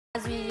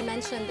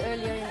mentioned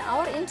earlier in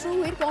our intro,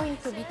 we're going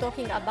to be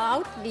talking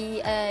about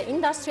the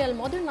Industrial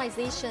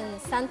Modernization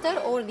Center,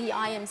 or the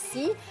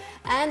IMC.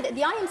 And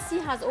the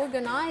IMC has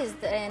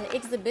organized an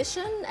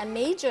exhibition, a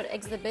major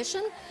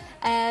exhibition.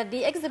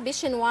 The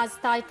exhibition was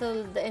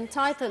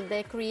entitled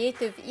The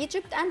Creative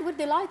Egypt, and we're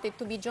delighted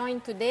to be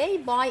joined today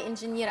by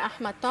Engineer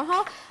Ahmad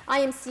Taha,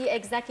 IMC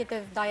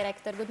Executive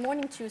Director. Good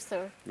morning to you,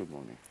 sir. Good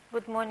morning.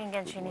 Good morning,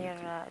 Engineer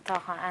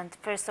Taha. And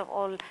first of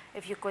all,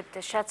 if you could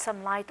shed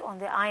some light on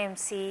the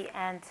IMC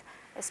and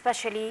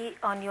especially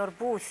on your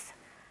booth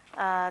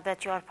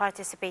that you are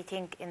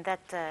participating in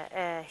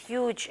that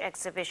huge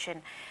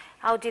exhibition.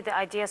 How did the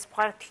idea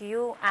spark to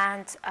you,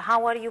 and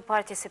how are you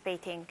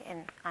participating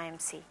in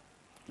IMC?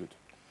 Good.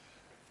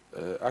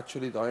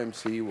 Actually, the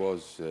IMC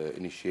was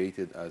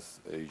initiated as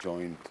a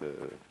joint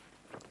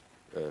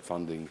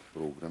funding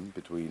program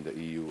between the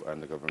EU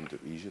and the government of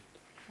Egypt.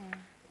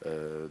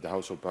 The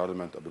House of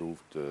Parliament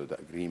approved the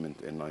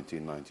agreement in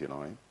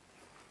 1999.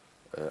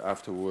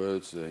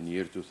 Afterwards, in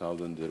year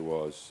 2000, there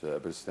was a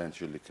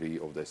presidential decree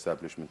of the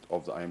establishment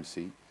of the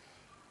IMC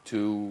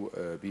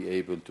to be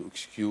able to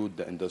execute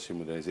the industrial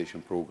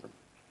modernization program,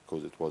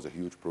 because it was a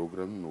huge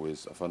program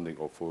with a funding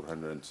of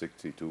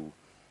 462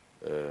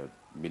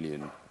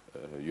 million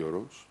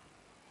euros,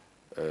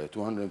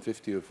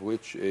 250 of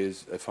which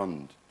is a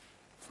fund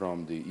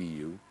from the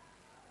EU,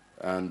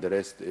 and the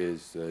rest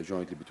is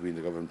jointly between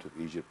the government of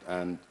Egypt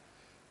and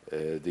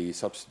the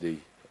subsidy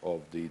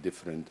of the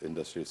different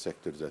industrial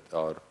sectors that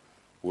are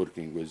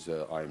working with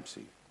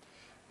IMC.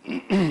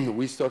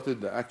 We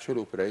started the actual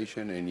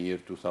operation in year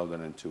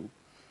 2002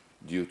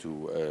 due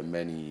to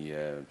many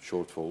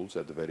shortfalls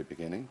at the very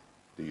beginning,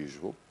 the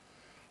usual.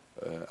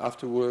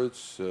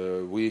 Afterwards,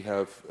 we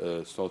have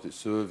started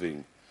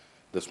serving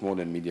the small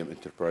and medium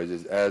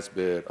enterprises as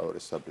per our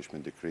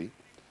establishment decree.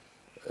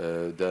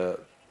 The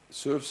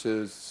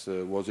services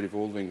was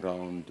revolving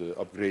around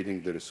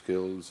upgrading their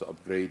skills,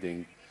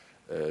 upgrading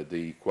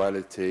the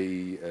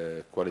quality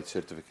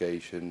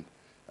certification,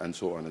 and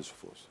so on and so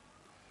forth.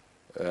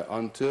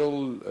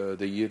 Until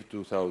the year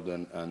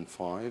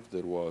 2005,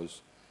 there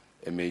was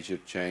a major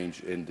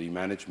change in the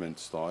management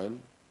style.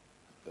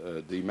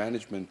 The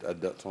management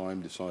at that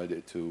time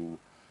decided to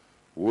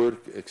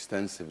work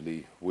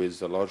extensively with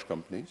the large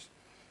companies,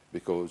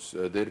 because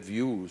their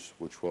views,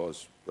 which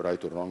was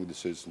right or wrong,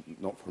 this is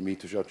not for me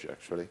to judge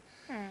actually,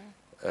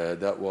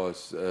 that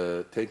was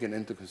taken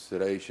into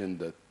consideration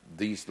that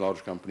these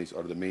large companies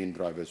are the main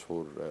drivers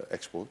for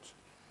exports,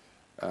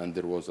 and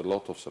there was a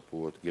lot of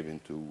support given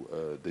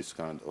to this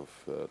kind of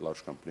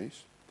large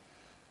companies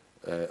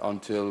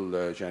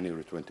until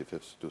January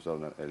 25th,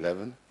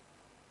 2011.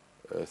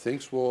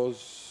 Things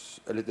was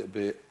a little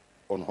bit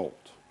on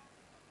hold,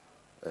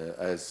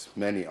 as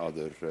many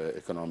other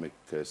economic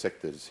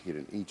sectors here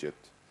in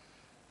Egypt.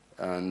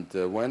 And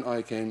when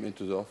I came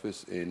into the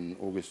office in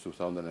August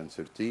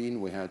 2013,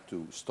 we had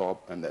to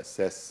stop and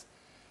assess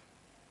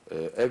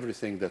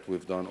everything that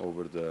we've done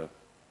over the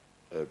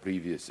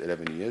previous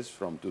 11 years,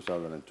 from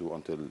 2002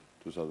 until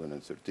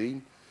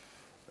 2013.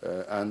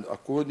 And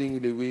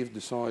accordingly, we've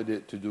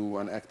decided to do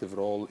an active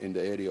role in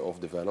the area of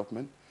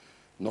development,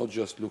 not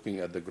just looking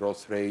at the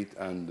growth rate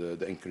and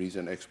the increase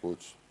in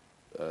exports,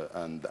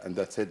 and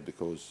that's it,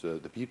 because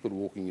the people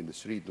walking in the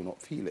street do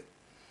not feel it.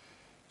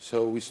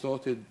 So we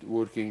started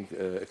working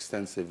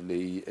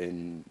extensively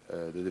in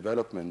the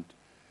development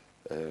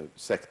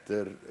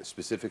sector,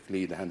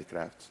 specifically the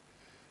handicrafts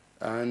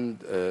and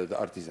the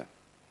artisan.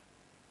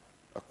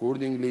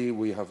 Accordingly,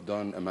 we have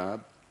done a map.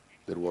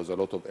 There was a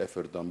lot of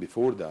effort done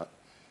before that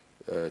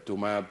to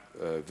map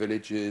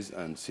villages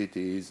and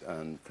cities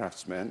and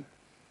craftsmen.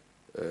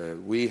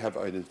 We have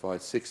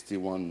identified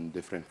 61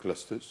 different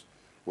clusters,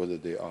 whether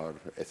they are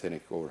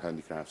ethnic or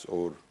handicrafts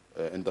or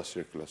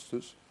industrial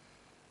clusters.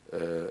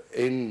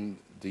 In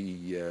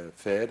the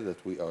fair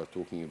that we are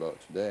talking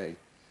about today,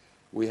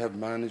 we have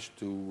managed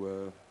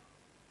to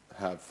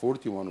have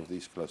 41 of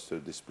these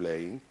clusters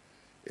displaying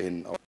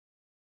in our.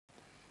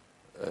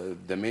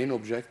 The main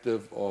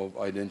objective of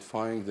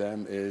identifying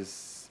them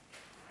is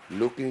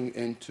looking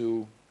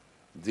into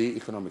the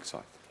economic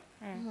cycle.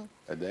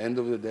 At the end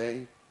of the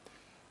day,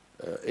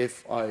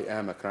 if I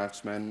am a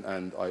craftsman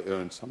and I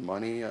earn some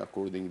money,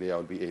 accordingly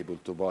I'll be able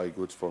to buy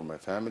goods for my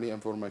family and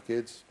for my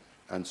kids,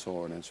 and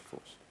so on and so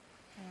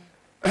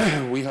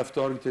forth. We have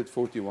targeted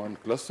 41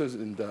 clusters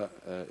in the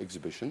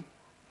exhibition,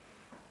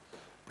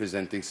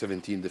 presenting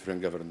 17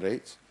 different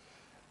governorates,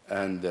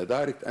 and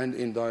direct and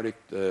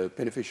indirect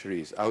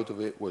beneficiaries. Out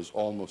of it was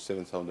almost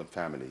 7,000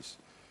 families.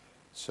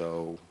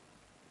 So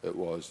it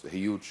was a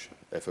huge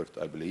effort,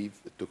 I believe.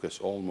 It took us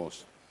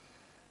almost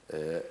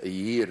a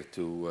year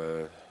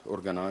to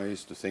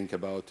organize, to think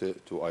about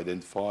it, to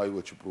identify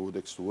which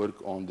products to work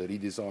on, the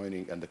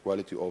redesigning and the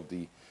quality of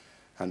the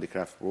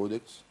handicraft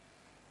products,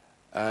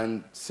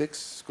 and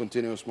 6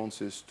 continuous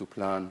months to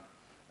plan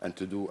and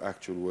to do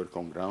actual work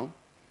on ground,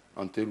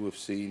 until we've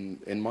seen,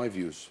 in my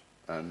views,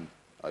 and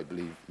I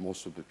believe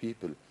most of the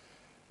people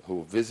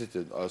who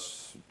visited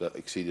us, that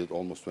exceeded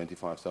almost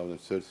 25,000,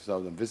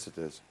 30,000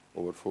 visitors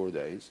over 4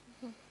 days,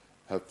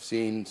 have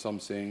seen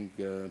something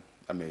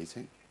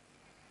amazing.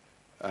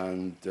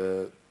 And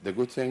the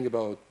good thing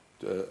about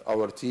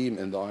our team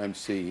in the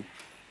IMC,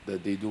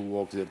 that they do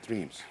walk their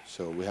dreams.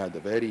 So we had a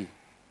very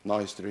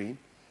nice dream,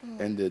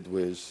 ended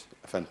with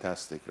a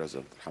fantastic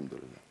result,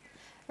 alhamdulillah.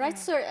 Right,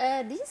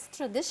 sir. These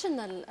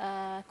traditional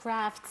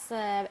crafts,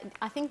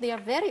 I think they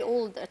are very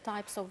old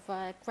types of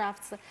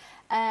crafts.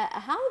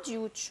 How do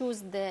you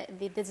choose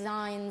the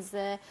designs?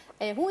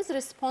 Who is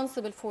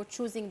responsible for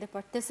choosing the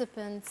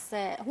participants?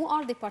 Who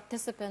are the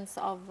participants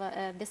of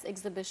this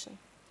exhibition?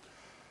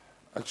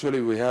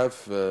 Actually, we have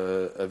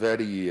a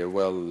very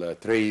well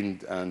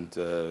trained and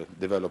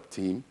developed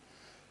team.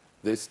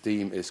 This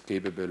team is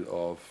capable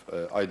of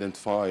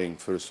identifying,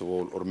 first of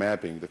all, or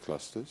mapping the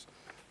clusters,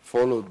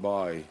 followed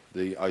by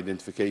the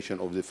identification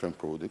of different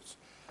products,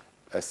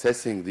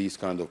 assessing these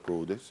kind of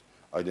products,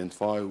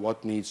 identify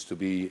what needs to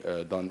be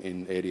done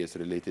in areas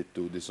related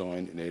to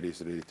design, in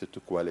areas related to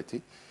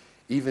quality,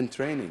 even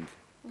training,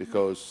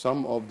 because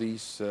some of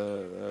these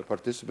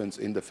participants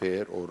in the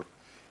fair or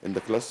in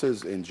the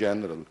clusters in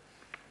general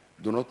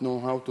do not know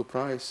how to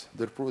price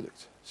their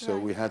products. So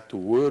we had to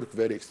work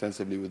very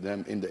extensively with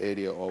them in the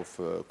area of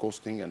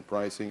costing and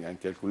pricing and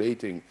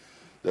calculating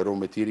the raw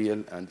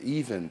material and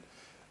even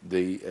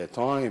the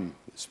time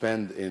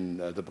spent in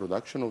the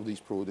production of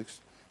these products.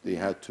 They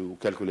had to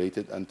calculate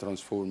it and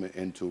transform it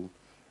into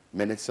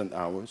minutes and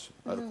hours.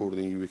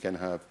 Accordingly, we can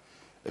have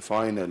a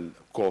final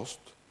cost,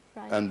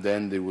 and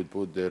then they would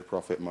put their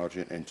profit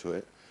margin into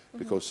it.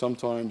 Because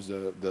sometimes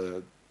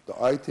the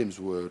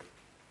items were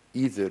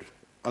either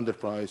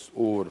underpriced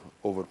or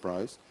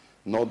overpriced,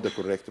 not the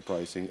correct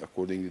pricing.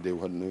 Accordingly, they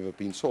had never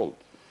been sold.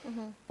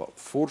 But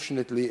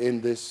fortunately,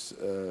 in this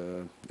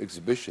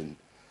exhibition,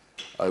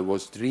 I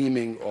was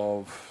dreaming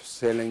of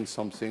selling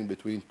something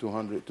between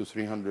 200 to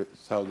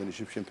 300,000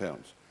 Egyptian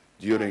pounds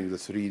during the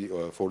 3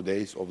 or 4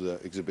 days of the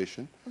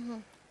exhibition.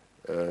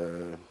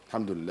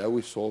 Alhamdulillah,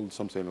 we sold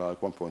something like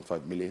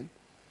 1.5 million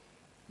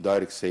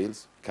direct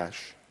sales,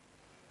 cash.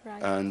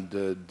 And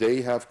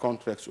they have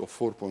contracts of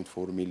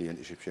 4.4 million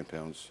Egyptian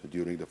pounds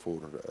during the 4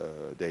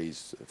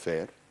 days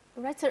fair.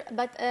 Right, sir.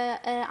 But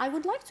I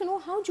would like to know,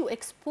 how do you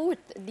export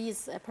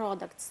these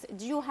products?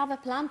 Do you have a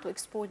plan to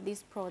export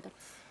these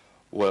products?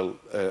 Well,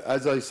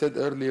 as I said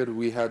earlier,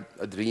 we had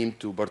a dream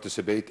to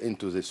participate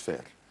into this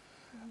fair.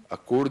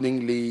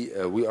 Accordingly,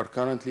 we are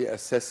currently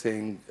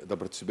assessing the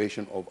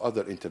participation of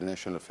other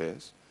international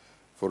fairs.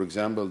 For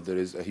example, there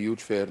is a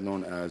huge fair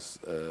known as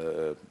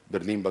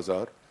Berlin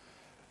Bazaar.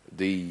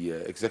 The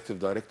executive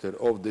director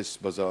of this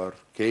bazaar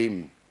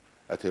came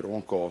at her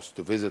own cost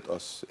to visit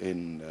us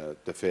in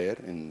the fair,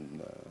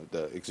 in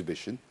the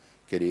exhibition,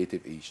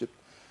 Creative Egypt,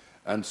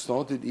 and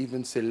started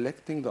even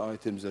selecting the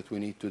items that we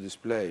need to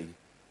display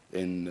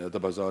in the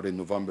bazaar in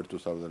November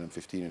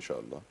 2015,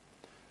 inshallah.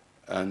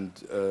 And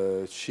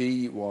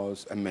she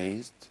was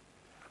amazed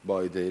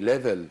by the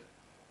level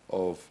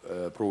of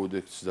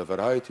products, the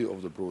variety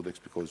of the products,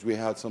 because we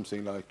had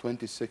something like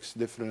 26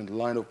 different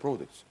line of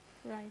products.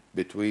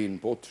 Between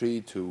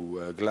pottery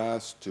to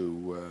glass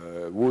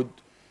to wood,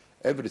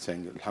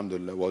 everything,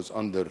 alhamdulillah, was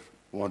under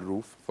one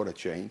roof for a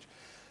change,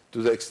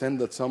 to the extent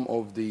that some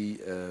of the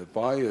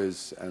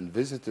buyers and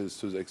visitors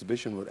to the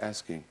exhibition were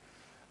asking,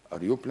 are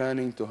you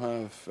planning to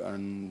have a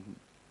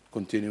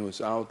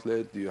continuous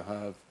outlet? Do you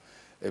have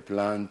a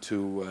plan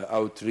to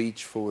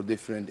outreach for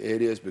different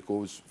areas?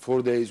 Because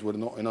 4 days were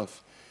not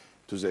enough,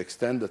 to the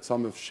extent that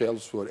some of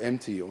shelves were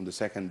empty on the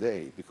second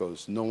day,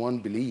 because no one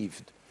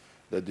believed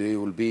that they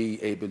will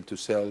be able to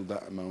sell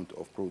that amount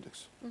of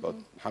products. But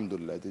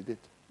alhamdulillah, they did.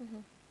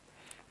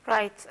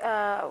 Right.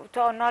 To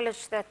our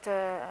knowledge that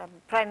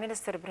Prime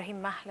Minister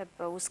Ibrahim Mahlab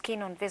was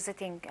keen on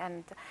visiting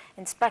and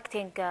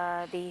inspecting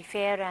the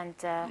fair,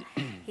 and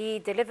he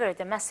delivered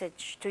a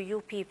message to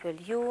you people,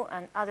 you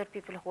and other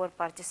people who were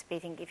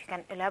participating. If you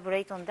can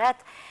elaborate on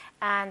that.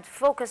 And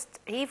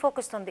he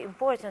focused on the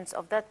importance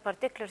of that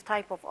particular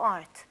type of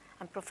art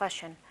and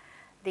profession,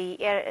 the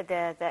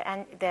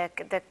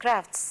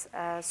crafts.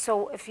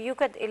 So if you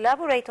could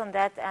elaborate on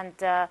that and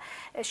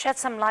shed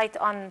some light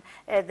on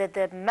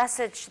the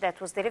message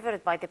that was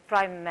delivered by the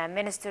Prime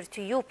Minister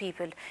to you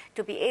people,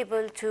 to be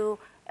able to,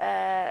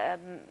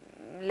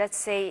 let's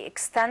say,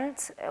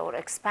 extend or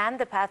expand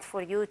the path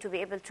for you to be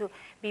able to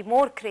be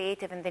more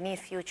creative in the near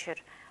future,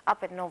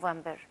 up in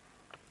November,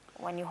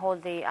 when you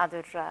hold the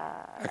other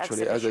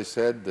Actually, as I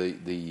said,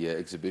 the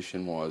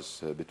exhibition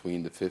was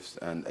between the 5th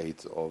and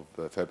 8th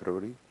of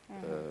February.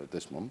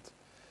 This month.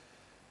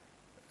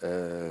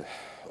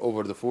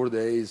 Over the 4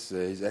 days,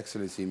 His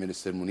Excellency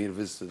Minister Munir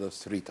visited us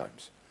 3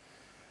 times.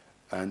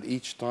 And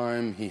each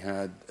time he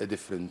had a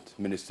different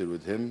minister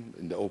with him.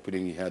 In the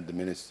opening, he had the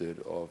Minister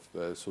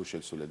of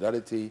Social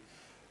Solidarity.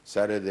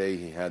 Saturday,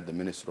 he had the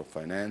Minister of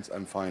Finance.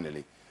 And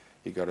finally,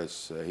 he got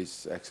us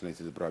His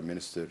Excellency the Prime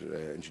Minister,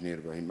 Engineer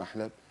Ibrahim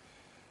Mahlab,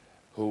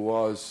 who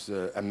was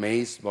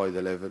amazed by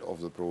the level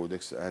of the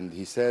products. And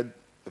he said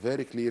a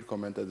very clear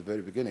comment at the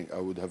very beginning: I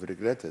would have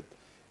regretted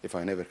if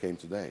I never came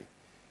today.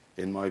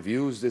 In my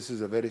views, this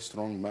is a very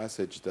strong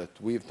message that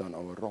we've done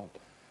our role.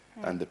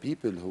 And the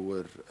people who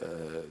were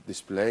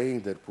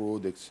displaying their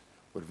products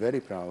were very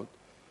proud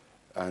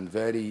and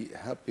very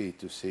happy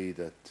to see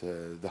that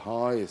the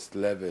highest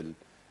level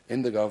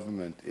in the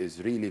government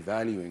is really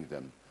valuing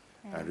them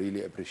and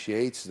really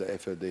appreciates the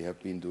effort they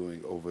have been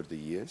doing over the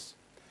years.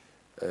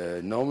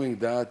 Knowing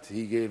that,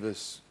 he gave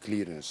us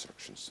clear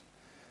instructions,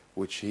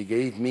 which he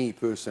gave me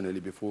personally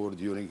before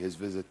during his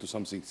visit to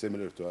something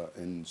similar to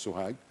in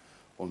Sohag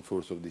on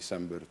 4th of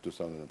December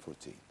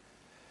 2014.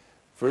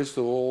 First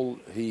of all,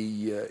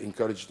 he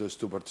encouraged us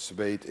to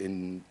participate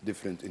in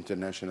different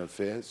international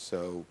fairs.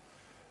 So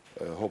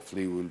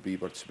hopefully we'll be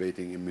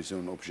participating in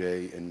Maison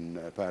Objet in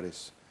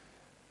Paris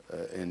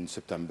in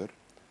September,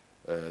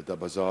 the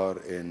Bazaar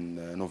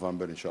in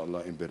November,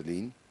 inshallah, in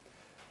Berlin.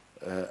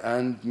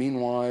 And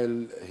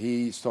meanwhile,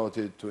 he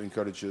started to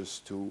encourage us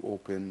to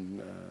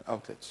open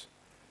outlets.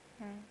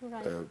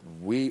 Right.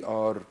 We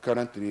are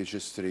currently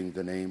registering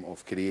the name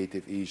of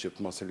Creative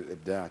Egypt Masr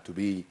al-Ibda'a to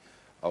be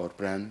our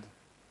brand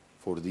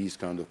for these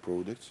kind of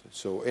products.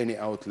 So any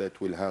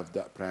outlet will have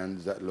that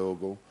brand, that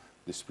logo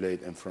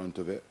displayed in front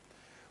of it.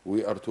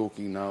 We are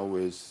talking now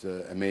with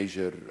a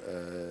major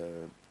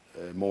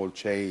mall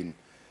chain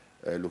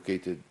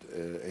located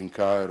in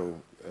Cairo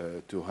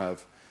to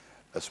have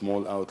a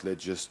small outlet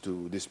just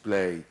to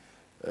display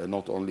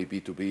not only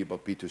B2B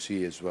but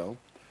B2C as well,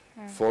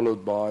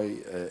 followed by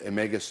a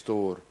mega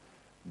store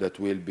that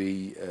will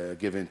be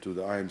given to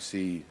the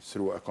IMC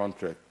through a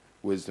contract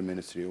with the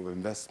Ministry of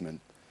Investment,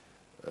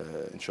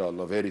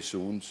 inshallah, very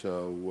soon.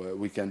 So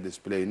we can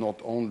display not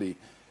only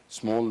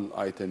small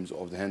items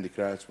of the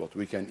handicrafts, but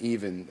we can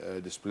even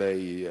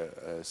display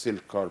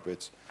silk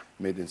carpets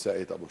made in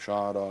Sa'id Abu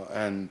Shara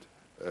and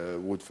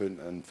wood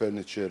and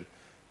furniture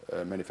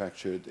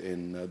manufactured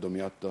in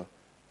Dumyatta,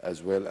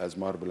 as well as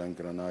marble and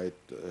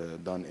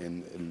granite done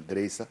in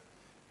El-Dresa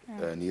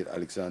near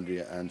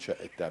Alexandria and Shaq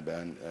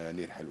al-Taban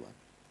near Helwan.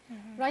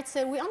 Right,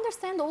 sir. We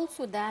understand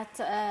also that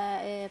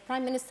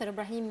Prime Minister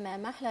Ibrahim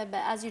Mahlab,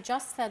 as you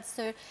just said,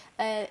 sir,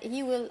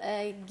 he will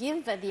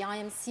give the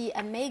IMC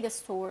a mega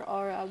store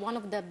or one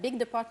of the big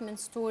department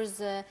stores,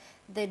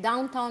 the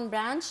downtown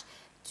branch,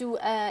 to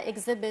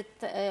exhibit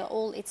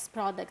all its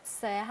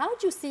products. How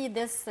do you see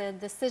this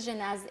decision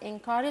as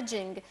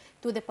encouraging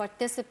to the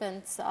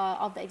participants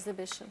of the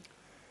exhibition?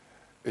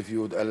 If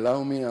you would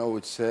allow me, I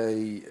would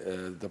say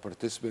the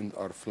participants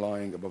are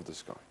flying above the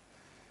sky.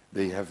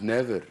 They have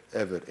never,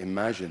 ever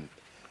imagined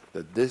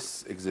that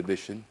this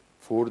exhibition,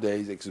 4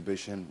 days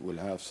exhibition, will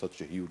have such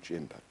a huge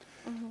impact.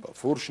 But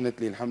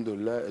fortunately,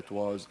 alhamdulillah, it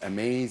was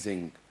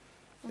amazing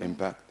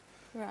impact.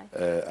 Right.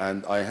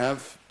 And I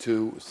have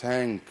to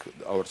thank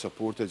our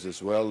supporters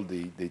as well,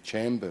 the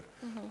Chamber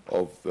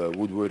of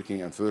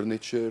Woodworking and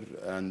Furniture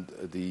and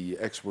the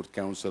Export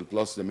Council,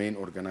 plus the main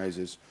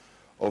organizers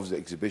of the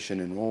exhibition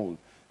in all.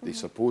 They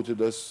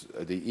supported us.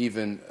 They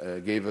even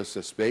gave us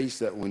a space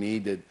that we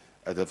needed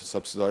at a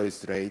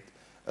subsidized rate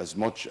as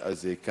much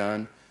as they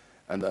can.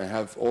 And I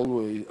have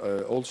always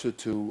also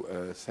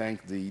to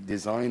thank the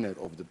designer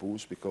of the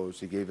booth,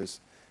 because he gave us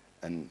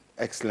an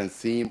excellent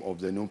theme of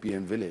the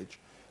Nubian village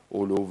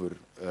all over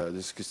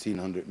this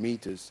 1,600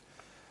 meters.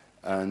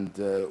 And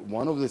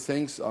one of the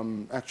things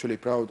I'm actually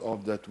proud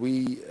of, that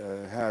we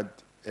had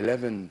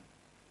 11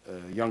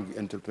 young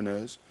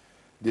entrepreneurs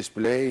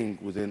displaying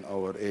within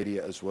our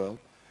area as well.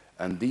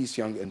 And these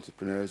young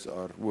entrepreneurs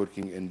are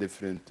working in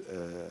different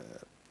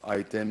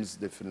items,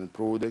 different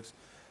products.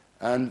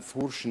 And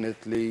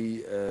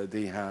fortunately,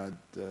 they had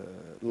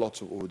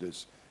lots of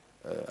orders,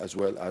 as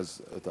well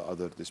as the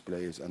other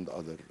displays and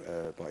other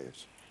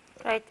buyers.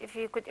 Right, if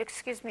you could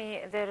excuse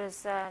me, there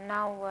is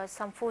now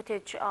some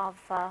footage of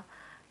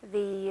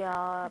the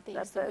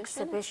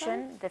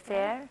exhibition, the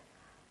fair,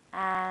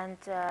 and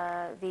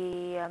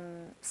the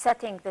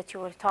setting that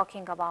you were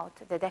talking about,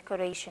 the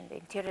decoration, the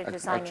interior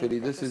design. Actually,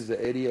 this is the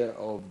area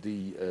of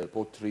the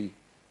pottery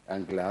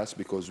and glass,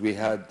 because we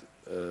had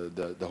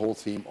the whole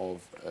theme of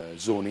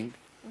zoning.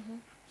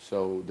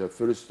 So the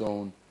first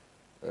zone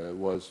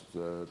was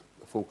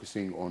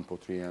focusing on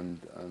pottery and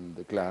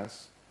the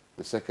glass.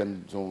 The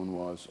second zone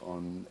was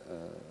on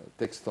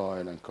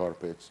textile and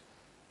carpets.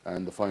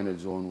 And the final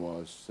zone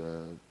was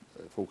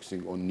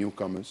focusing on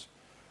newcomers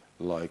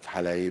like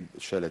Halaib,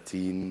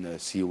 Shalatin,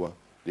 Siwa.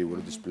 They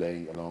were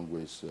displaying along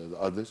with the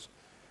others.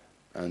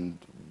 And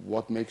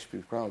what makes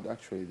me proud,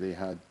 actually, they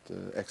had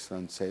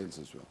excellent sales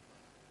as well.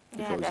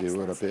 Because they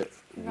were a bit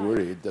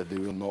worried that they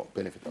will not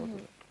benefit out of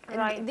it.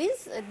 Right.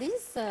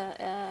 These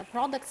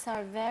products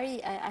are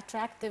very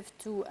attractive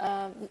to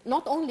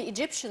not only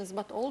Egyptians,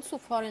 but also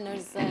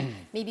foreigners,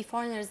 maybe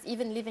foreigners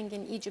even living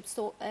in Egypt.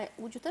 So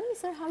would you tell me,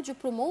 sir, how do you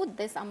promote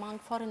this among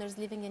foreigners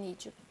living in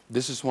Egypt?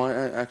 This is why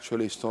I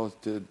actually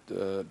started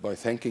by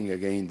thanking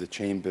again the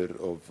Chamber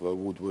of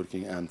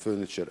Woodworking and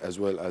Furniture, as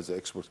well as the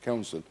Export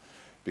Council,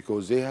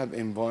 because they have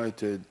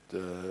invited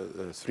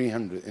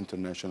 300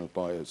 international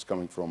buyers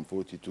coming from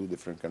 42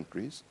 different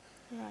countries.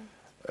 Right.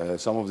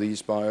 Some of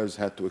these buyers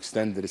had to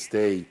extend their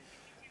stay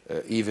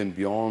even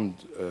beyond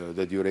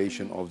the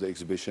duration of the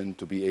exhibition,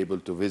 to be able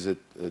to visit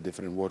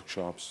different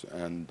workshops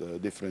and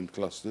different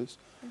clusters.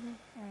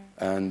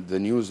 And the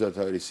news that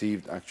I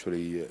received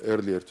actually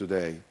earlier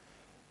today,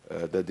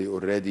 that they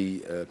already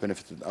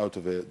benefited out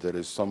of it. There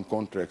is some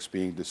contracts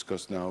being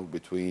discussed now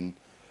between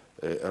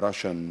a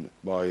Russian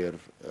buyer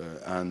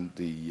and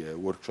the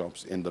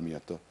workshops in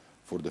Damietta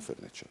for the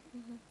furniture.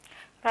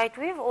 Right,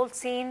 we've all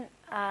seen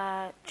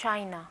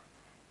China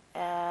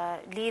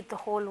lead the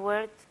whole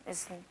world,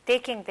 is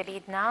taking the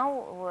lead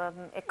now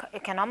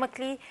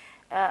economically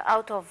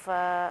out of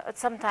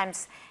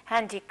sometimes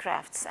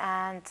handicrafts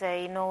and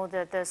you know,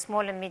 the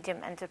small and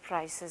medium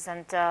enterprises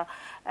and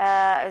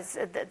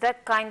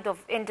that kind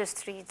of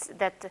industries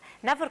that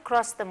never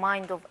crossed the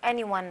mind of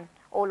anyone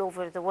all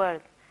over the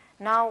world.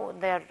 Now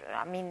they're,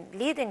 I mean,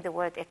 leading the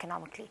world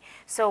economically.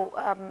 So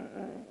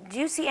do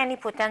you see any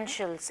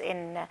potentials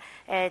in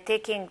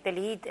taking the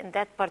lead in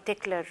that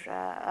particular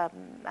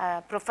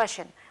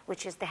profession,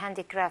 which is the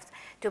handicraft,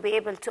 to be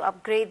able to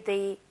upgrade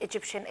the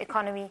Egyptian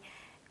economy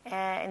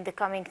in the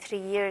coming 3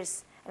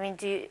 years? I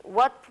mean,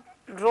 what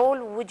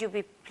role would you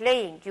be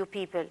playing, you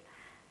people,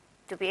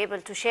 to be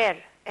able to share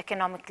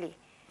economically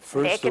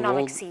in the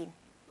economic scene?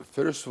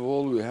 First of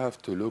all, we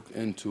have to look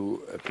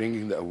into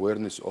bringing the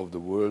awareness of the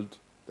world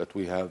that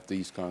we have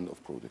these kind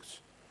of products.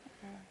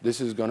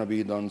 This is going to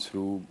be done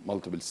through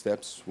multiple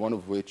steps, one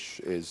of which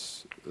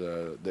is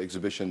the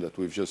exhibition that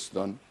we've just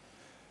done.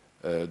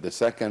 The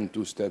second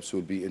 2 steps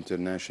will be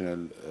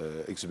international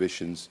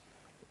exhibitions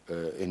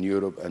in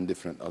Europe and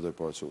different other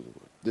parts of the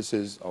world. This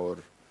is our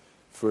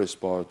first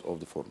part of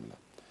the formula.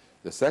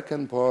 The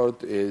second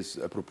part is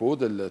a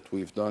proposal that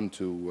we've done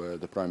to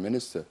the Prime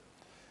Minister,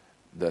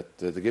 that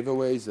the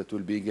giveaways that will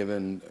be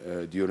given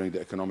during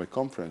the economic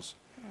conference,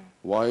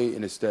 why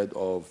instead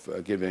of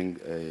giving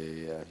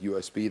a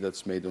USP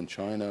that's made on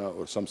China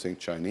or something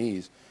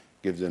Chinese,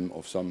 give them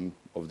of some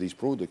of these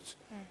products.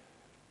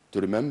 To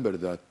remember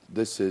that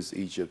this is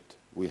Egypt.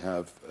 We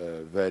have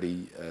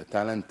very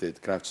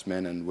talented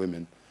craftsmen and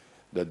women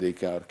that they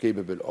are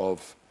capable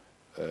of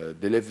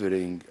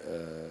delivering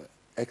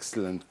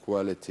excellent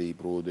quality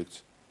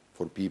products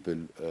for people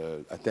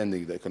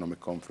attending the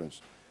economic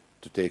conference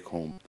to take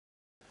home.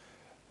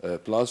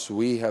 Plus,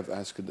 we have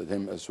asked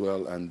him as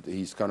well, and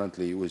he's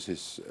currently with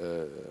his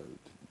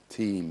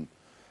team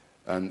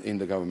and in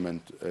the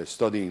government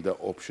studying the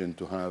option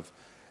to have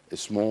a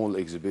small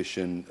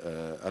exhibition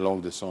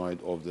along the side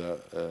of the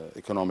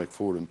economic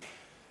forum.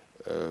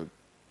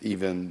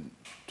 Even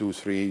 200,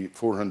 300,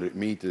 400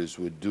 meters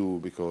would do,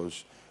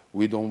 because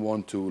we don't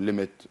want to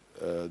limit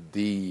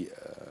the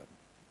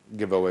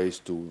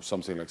giveaways to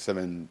something like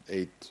 7,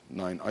 8,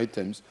 9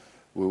 items.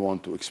 We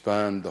want to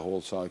expand the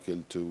whole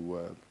cycle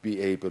to be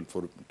able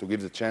to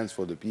give the chance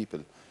for the people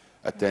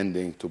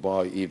attending to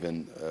buy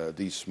even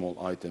these small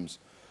items,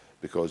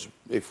 because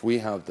if we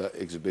have the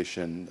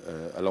exhibition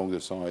along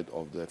the side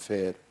of the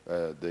fair,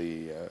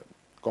 the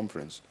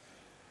conference,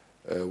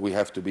 we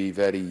have to be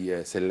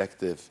very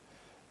selective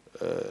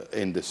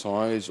in the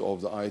size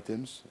of the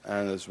items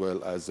and as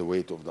well as the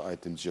weight of the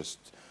items, just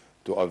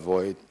to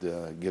avoid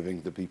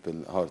giving the people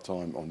a hard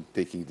time on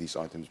taking these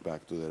items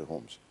back to their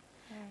homes.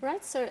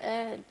 Right,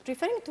 sir.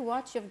 Referring to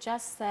what you've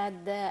just said,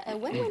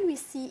 when will we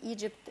see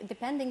Egypt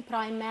depending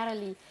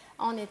primarily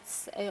on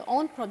its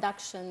own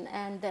production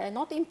and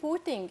not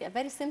importing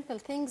very simple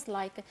things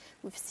like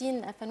we've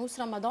seen Fanous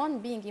Ramadan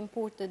being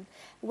imported?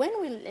 When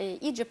will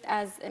Egypt,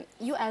 as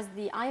you as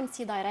the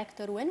IMC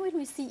director, when will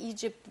we see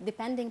Egypt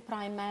depending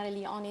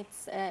primarily on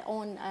its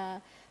own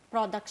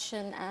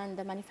production and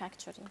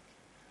manufacturing?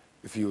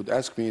 If you would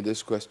ask me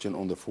this question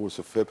on the 4th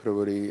of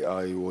February,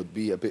 I would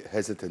be a bit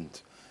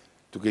hesitant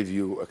to give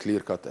you a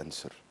clear-cut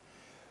answer.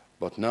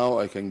 But now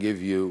I can give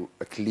you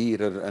a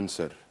clearer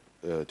answer,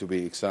 to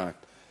be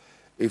exact.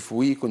 If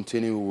we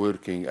continue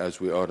working as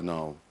we are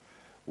now,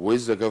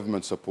 with the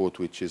government support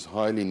which is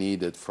highly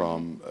needed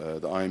from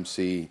the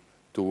IMC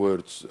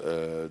towards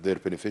their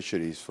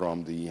beneficiaries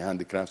from the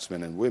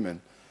handicraftsmen and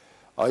women,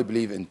 I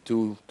believe in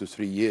 2 to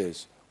 3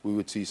 years we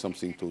would see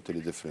something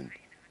totally different.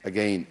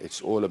 Again,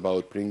 it's all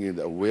about bringing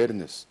the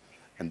awareness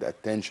and the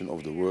attention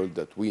of the world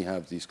that we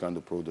have these kind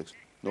of products.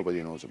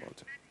 Nobody knows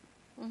about it.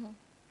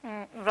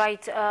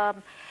 Right.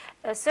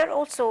 Sir,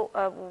 also,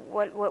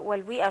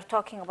 while we are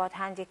talking about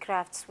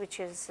handicrafts, which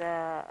is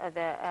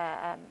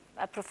a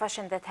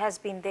profession that has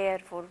been there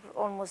for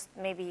almost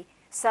maybe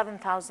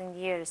 7,000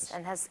 years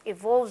and has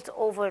evolved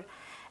over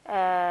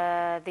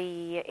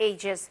the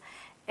ages,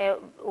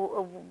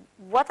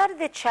 what are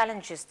the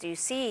challenges do you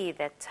see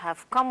that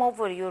have come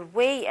over your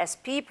way as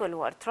people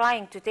who are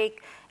trying to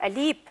take a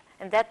leap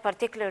in that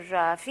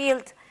particular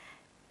field?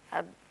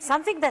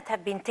 Something that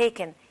have been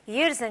taken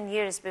years and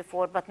years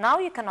before, but now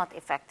you cannot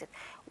effect it.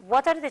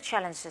 What are the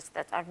challenges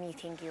that are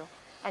meeting you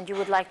and you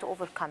would like to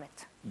overcome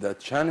it? The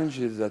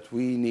challenges that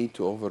we need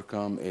to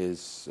overcome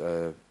is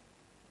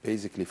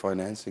basically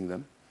financing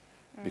them,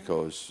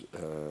 because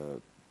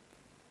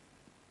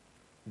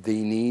they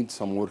need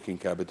some working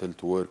capital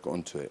to work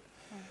onto it.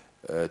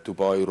 to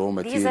buy raw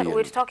material.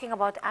 We're talking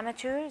about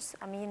amateurs?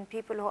 I mean,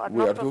 people who are We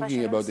not are professionals?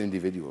 talking about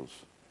individuals.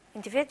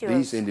 Individuals?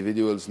 These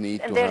individuals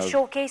need And to they're have...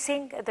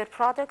 showcasing their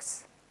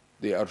products?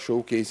 They are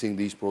showcasing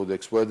these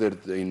products, whether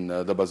in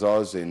the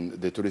bazaars in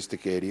the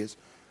touristic areas,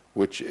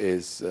 which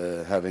is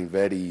having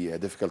very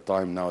difficult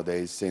time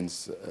nowadays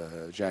since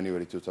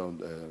January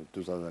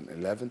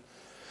 2011.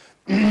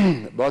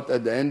 But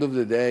at the end of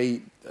the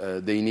day,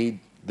 they need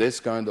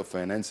this kind of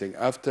financing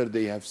after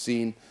they have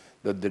seen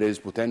that there is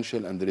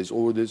potential and there is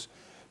orders,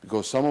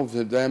 because some of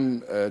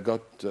them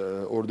got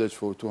orders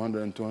for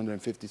 200 and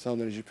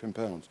 250,000 Egyptian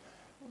pounds.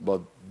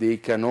 But they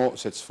cannot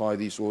satisfy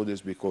these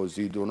orders because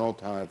they do not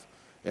have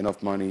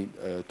enough money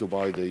to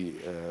buy the...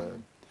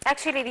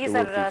 Actually, these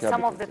the are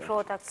some of the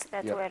capital. products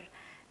that were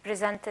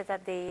presented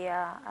at the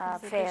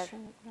fair.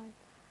 Right.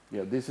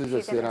 Yeah, this is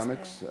a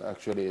ceramics.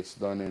 Actually, it's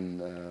done in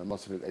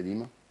Masr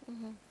al-Adima.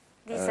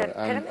 These are and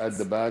pyramids? at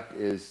the back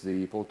is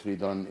the pottery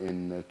done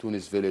in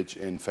Tunis village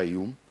in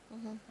Fayoum.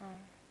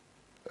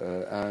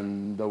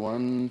 And the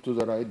one to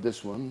the right,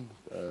 this one,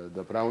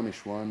 the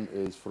brownish one,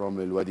 is from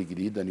El Wadi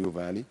Grid, the new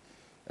valley.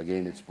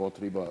 Again, it's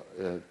pottery, but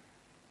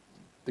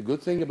the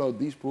good thing about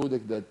these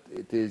products that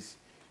it is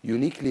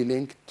uniquely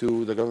linked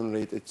to the government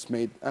rate it's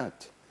made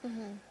at.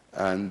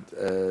 And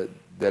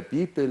the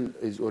people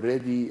is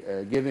already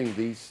giving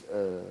these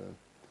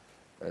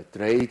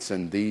trades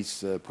and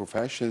these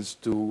professions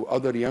to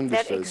other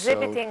youngsters. They're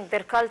exhibiting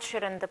their culture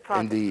and the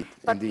product. Indeed,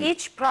 but indeed.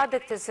 each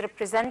product is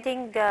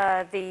representing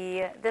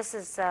this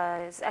is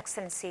His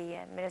Excellency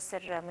Minister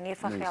Munir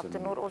Fakhri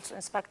Abdul also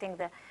inspecting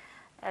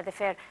the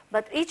fair.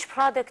 But each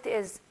product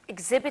is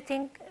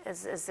exhibiting,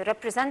 is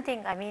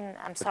representing,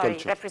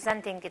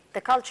 representing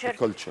the culture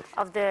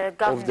of the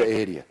government. Of the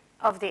area.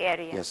 Of the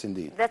area. Yes,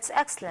 indeed. That's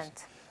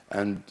excellent.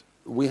 And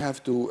we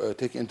have to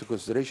take into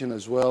consideration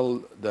as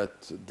well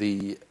that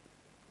the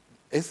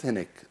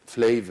ethnic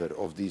flavor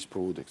of these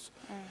products,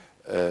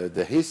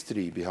 the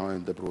history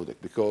behind the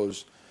product,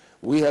 because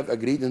we have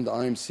agreed in the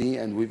IMC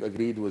and we've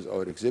agreed with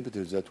our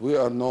exhibitors that we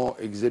are not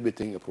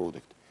exhibiting a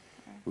product.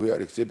 We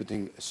are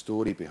exhibiting a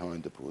story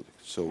behind the product.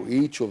 So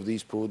each of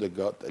these products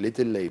got a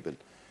little label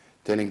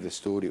telling the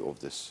story of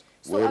this.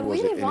 So where are was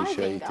we it reviving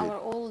initiated? our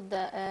old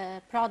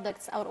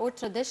products, our old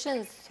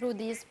traditions through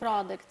these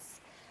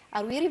products?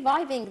 Are we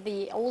reviving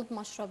the old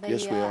mashrabiyya?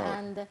 Yes, we are.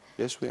 And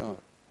Yes, we are.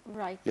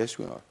 right. Yes,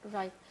 we are.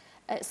 Right.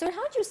 So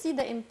how do you see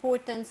the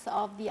importance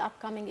of the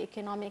upcoming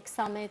economic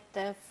summit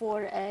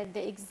for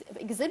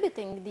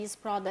exhibiting these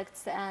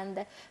products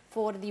and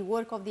for the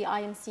work of the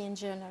IMC in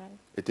general?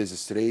 It is a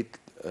straight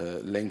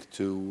link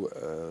to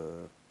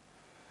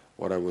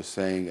what I was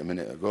saying a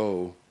minute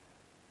ago,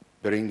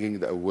 bringing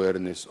the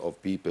awareness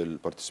of people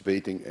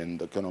participating in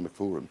the economic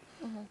forum,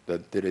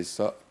 that there is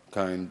some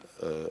kind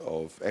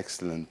of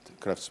excellent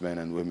craftsmen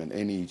and women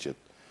in Egypt,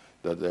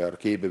 that they are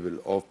capable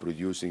of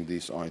producing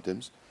these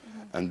items.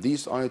 And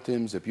these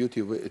items, the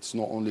beauty of it, it's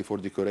not only for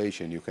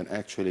decoration. You can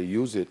actually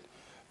use it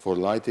for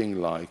lighting,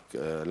 like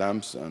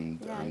lamps and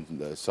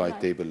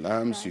side table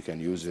lamps. You can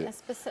use it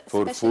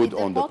for food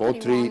on the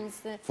pottery.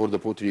 For the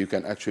pottery, you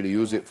can actually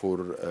use it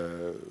for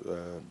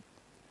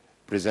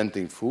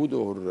presenting food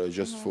or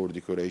just for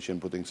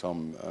decoration, putting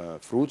some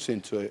fruits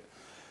into it.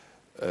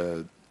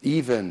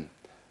 Even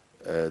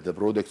the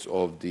products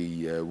of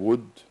the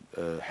wood,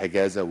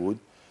 Hagaza wood,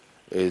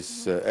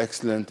 is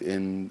excellent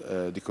in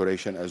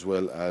decoration, as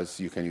well as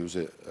you can use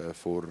it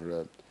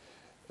for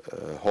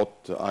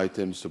hot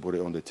items to put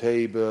it on the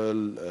table,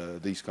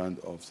 these kind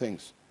of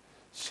things.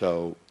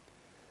 So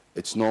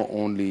it's not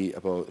only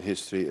about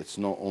history, it's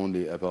not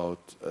only about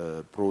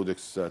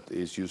products that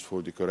is used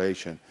for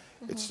decoration.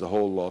 It's the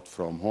whole lot,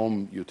 from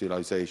home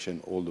utilization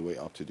all the way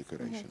up to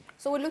decoration.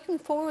 So we're looking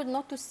forward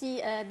not to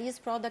see these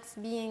products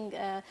being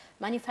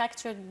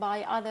manufactured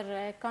by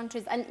other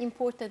countries and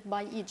imported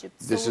by Egypt.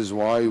 This is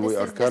why we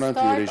are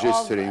currently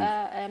registering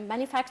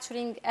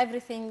manufacturing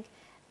everything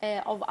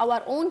of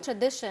our own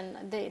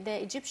tradition,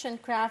 the Egyptian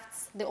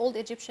crafts, the old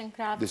Egyptian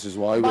crafts. This is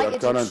why we are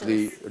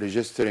currently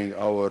registering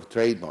our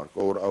trademark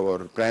or our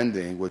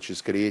branding, which is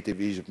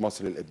Creative Egypt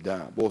Masr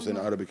al-Ibda'a, both in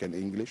Arabic and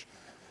English.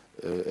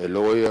 A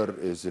lawyer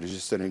is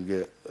registering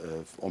it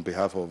on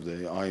behalf of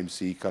the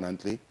IMC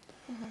currently.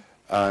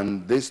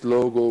 And this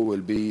logo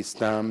will be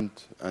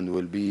stamped and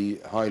will be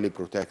highly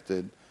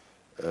protected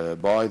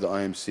by the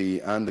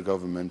IMC and the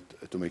government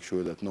to make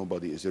sure that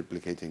nobody is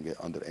replicating it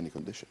under any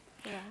condition.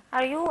 Yeah.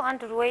 Are you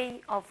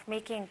underway of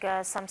making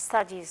some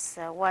studies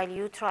while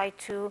you try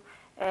to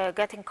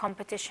get in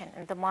competition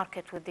in the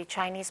market with the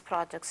Chinese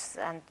products,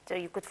 and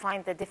you could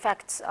find the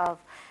defects of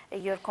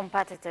your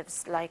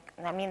competitors, like,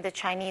 I mean, the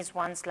Chinese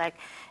ones, like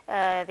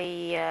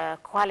the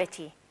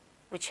quality,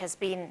 which has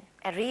been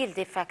a real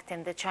defect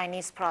in the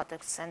Chinese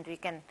products, and we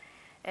can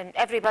and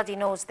everybody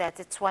knows that.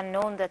 It's well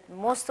known that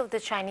most of the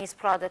Chinese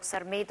products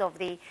are made of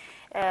the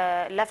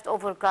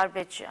leftover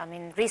garbage, I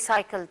mean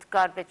recycled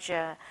garbage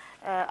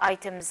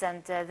items,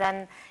 and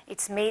then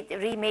it's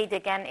remade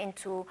again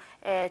into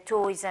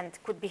toys and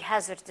could be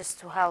hazardous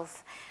to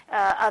health.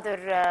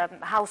 Other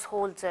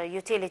household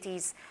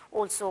utilities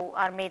also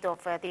are made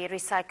of the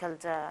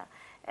recycled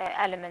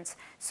elements.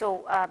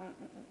 So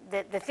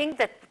the thing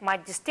that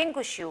might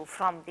distinguish you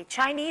from the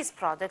Chinese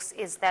products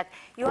is that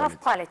you have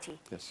quality.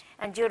 Yes.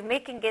 And you're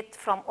making it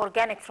from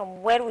organic,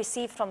 from where we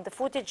see from the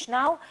footage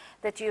now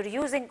that you're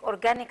using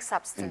organic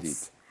substance. Indeed.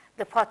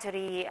 The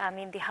pottery, I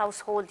mean the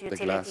household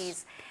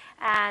utilities,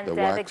 and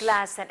the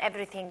glass and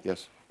everything.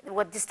 Yes.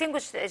 What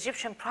distinguishes the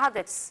Egyptian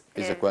products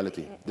is the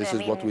quality. This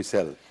is what we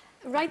sell.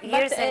 Right,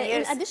 but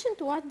in addition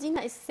to what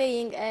Dina is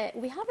saying,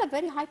 we have a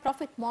very high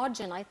profit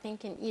margin, I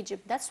think, in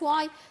Egypt. That's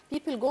why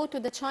people go to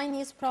the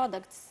Chinese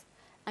products.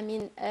 I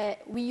mean,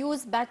 we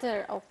use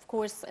better, of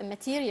course,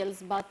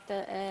 materials, but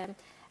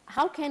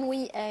how can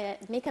we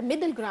make a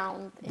middle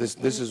ground?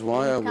 This is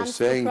why I was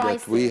saying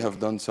that we have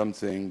done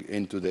something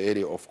into the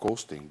area of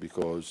costing,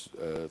 because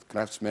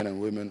craftsmen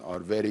and women are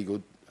very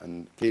good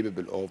and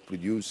capable of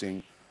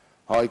producing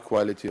high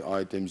quality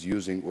items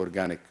using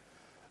organic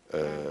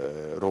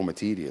raw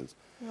materials,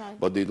 right.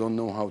 But they don't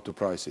know how to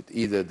price it.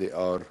 Either they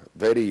are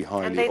very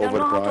highly overpriced. And they don't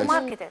know how to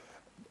market it.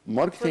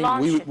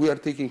 Marketing, we are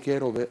taking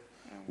care of it.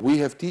 We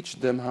have taught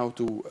them how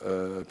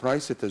to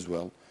price it as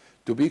well,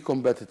 to be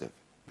competitive.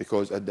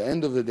 Because at the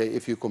end of the day,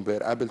 if you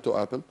compare apple to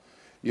apple,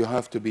 you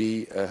have to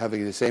be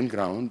having the same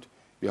ground.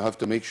 You have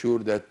to make sure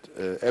that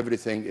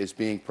everything is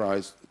being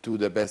priced to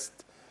the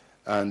best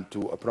and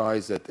to a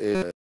price that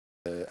is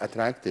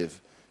attractive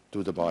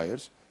to the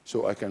buyers,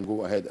 so I can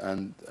go ahead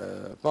and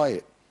buy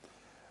it.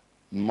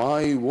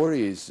 My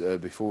worries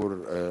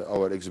before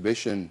our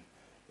exhibition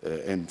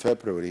in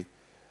February,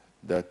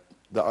 that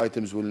the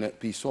items will not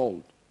be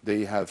sold.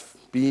 They have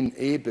been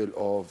able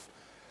of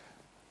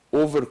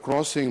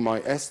overcrossing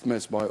my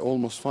estimates by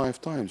almost 5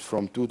 times,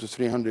 from 200,000 to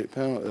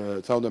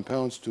 300,000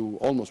 pounds to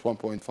almost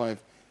 1.5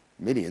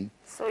 million.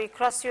 So you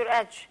crossed your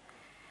edge.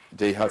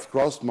 They have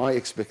crossed my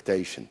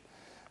expectation.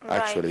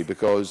 Actually, right.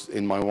 Because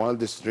in my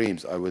wildest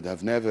dreams, I would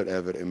have never,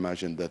 ever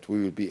imagined that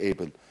we would be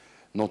able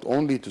not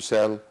only to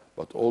sell,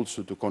 but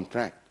also to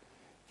contract,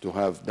 to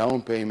have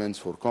down payments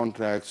for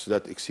contracts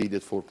that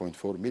exceeded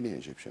 4.4 million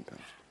Egyptian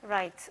pounds.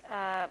 Right.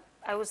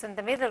 I was in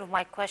the middle of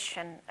my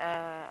question,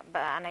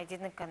 and I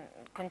didn't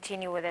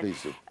continue with it.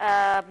 Please do.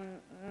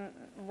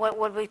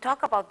 When we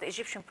talk about the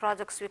Egyptian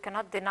products, we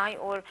cannot deny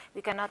or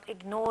we cannot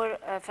ignore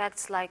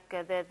facts like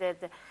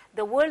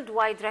the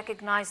worldwide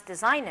recognized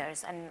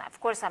designers. And of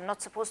course, I'm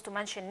not supposed to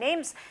mention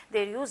names.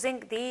 They're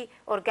using the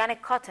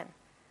organic cotton.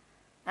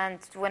 And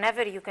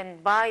whenever you can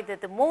buy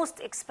the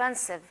most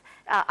expensive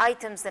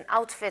items and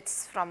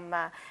outfits from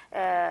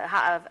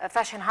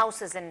fashion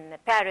houses in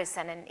Paris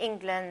and in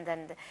England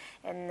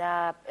and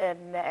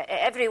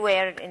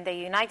everywhere in the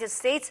United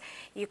States,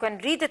 you can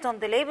read it on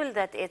the label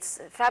that it's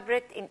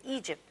fabric in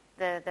Egypt,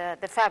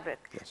 the fabric,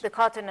 yes. The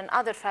cotton and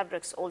other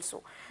fabrics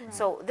also. Right.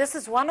 So this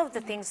is one of the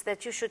things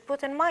that you should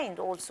put in mind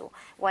also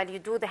while you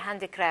do the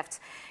handicrafts.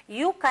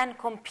 You can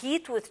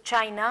compete with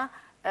China,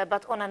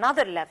 but on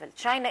another level.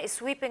 China is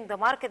sweeping the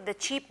market, the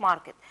cheap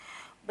market.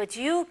 But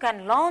you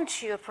can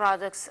launch your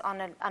products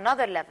on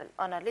another level,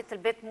 on a little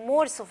bit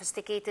more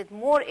sophisticated,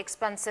 more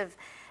expensive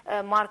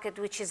market,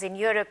 which is in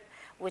Europe,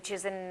 which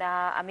is in,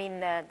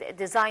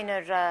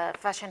 designer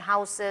fashion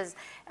houses,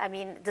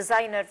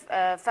 designer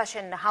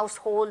fashion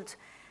household.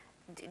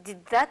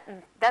 Did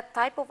that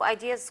type of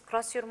ideas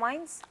cross your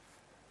minds?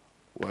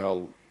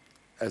 Well,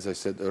 as I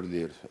said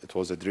earlier, it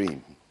was a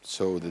dream.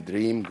 So the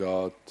dream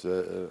got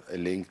a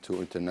link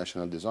to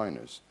international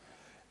designers.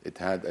 It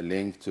had a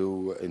link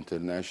to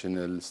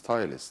international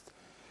stylists,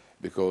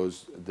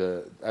 because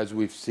as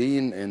we've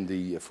seen in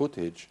the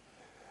footage,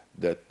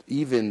 that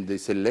even the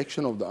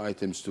selection of the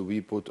items to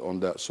be put on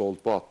that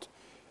salt pot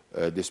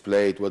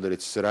displayed, whether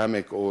it's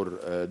ceramic or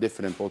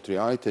different pottery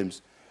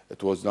items,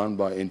 it was done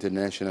by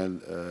international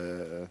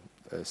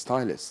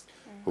stylists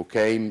who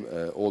came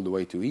all the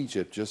way to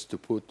Egypt just to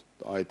put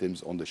the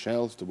items on the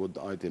shelves, to put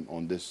the item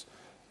on this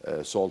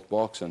salt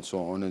box, and so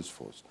on and so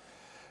forth.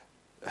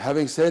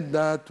 Having said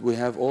that, we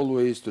have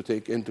always to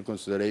take into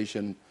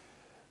consideration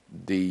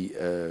the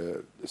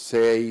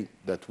say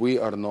that we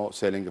are not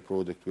selling a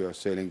product, we are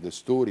selling the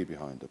story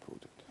behind the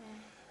product.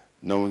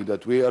 Knowing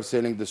that we are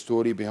selling the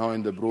story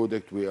behind the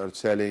product, we are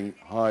selling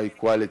high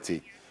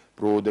quality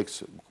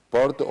products.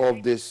 Part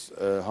of this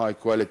high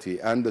quality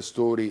and the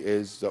story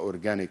is the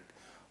organic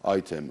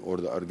item or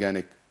the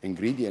organic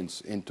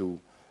ingredients into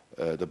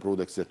the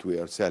products that we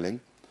are selling.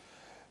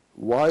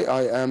 Why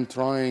I am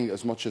trying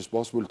as much as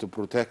possible to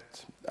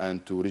protect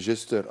and to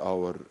register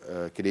our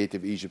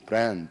Creative Egypt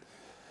brand,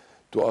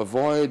 to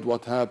avoid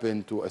what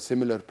happened to a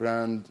similar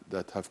brand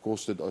that have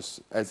costed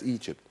us as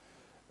Egypt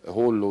a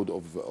whole load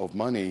of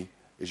money,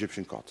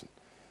 Egyptian cotton.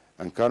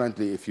 And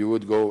currently, if you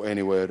would go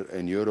anywhere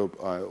in Europe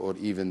or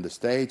even the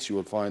States, you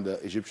will find the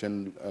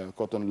Egyptian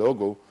cotton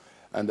logo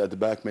and at the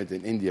back made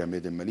in India,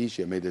 made in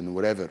Malaysia, made in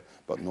wherever,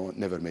 but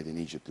never made in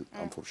Egypt,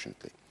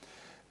 unfortunately.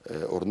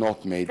 Or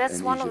not made in Egypt.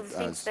 That's one of the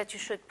things that you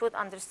should put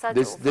under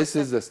study. This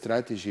is the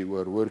strategy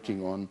we're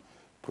working on: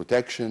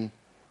 protection,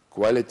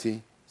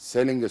 quality,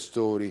 selling a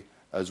story,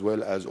 as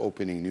well as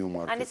opening new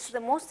markets. And it's the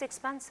most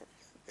expensive.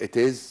 It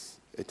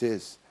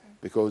is,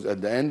 because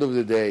at the end of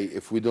the day,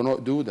 if we do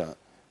not do that,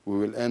 we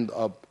will end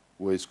up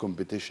with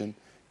competition,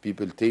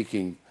 people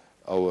taking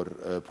our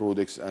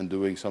products and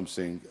doing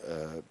something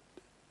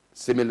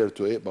similar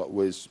to it, but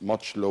with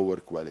much lower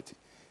quality.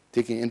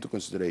 Taking into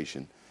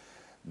consideration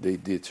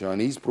the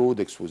Chinese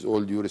products, with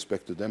all due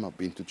respect to them, I've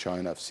been to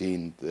China, I've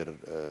seen their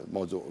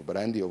modus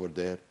operandi over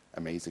there,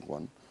 amazing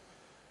one.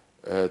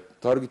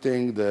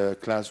 Targeting the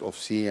class of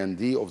C and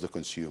D of the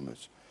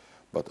consumers.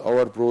 But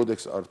our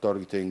products are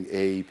targeting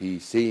A, B,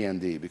 C, and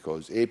D,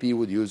 because AP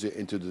would use it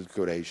into the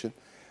decoration,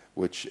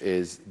 which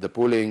is the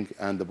pulling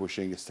and the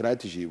pushing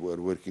strategy we're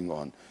working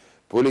on.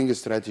 Pulling a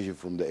strategy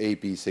from the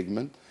AP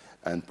segment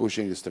and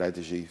pushing a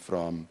strategy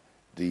from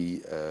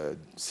the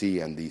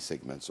C and D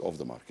segments of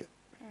the market.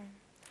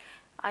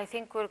 I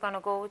think we're going to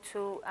go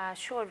to a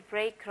short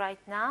break right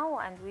now,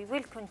 and we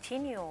will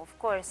continue, of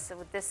course,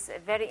 with this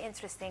very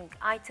interesting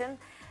item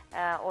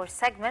or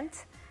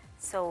segment.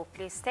 So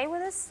please stay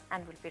with us,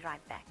 and we'll be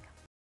right back.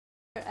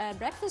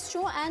 Breakfast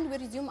show, and we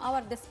resume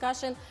our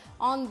discussion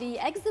on the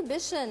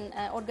exhibition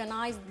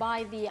organized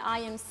by the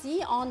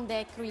IMC on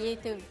the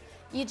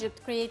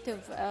Egypt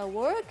creative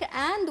work,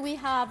 and we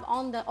have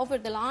over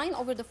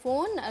the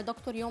phone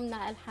Dr. Yomna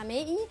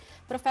Al-Hamai,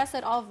 professor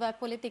of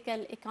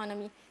political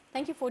economy.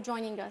 Thank you for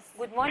joining us.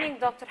 Good morning,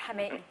 Dr.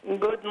 Hamai.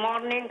 Good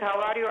morning.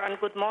 How are you? And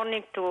good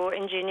morning to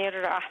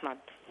Engineer Ahmad.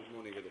 Good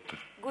morning, Doctor.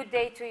 Good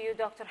day to you,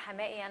 Dr.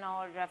 Hamai. And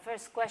our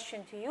first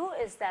question to you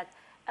is that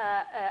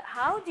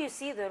how do you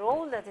see the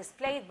role that is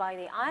played by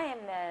the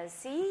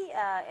IMC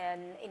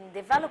in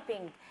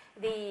developing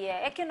the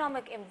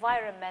economic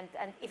environment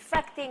and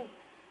effecting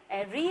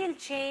a real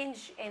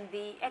change in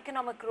the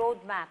economic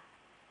roadmap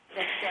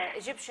that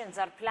Egyptians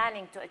are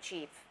planning to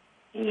achieve?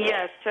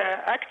 Yes,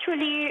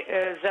 actually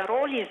the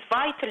role is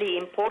vitally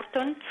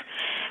important,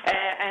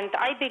 and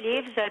I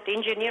believe that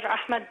Engineer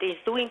Ahmed is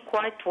doing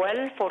quite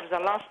well for the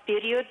last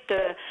period,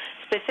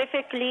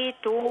 specifically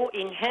to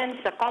enhance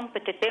the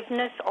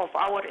competitiveness of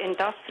our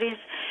industries.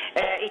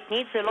 It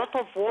needs a lot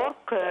of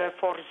work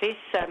for this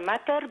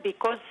matter,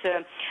 because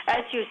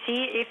as you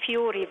see, if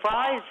you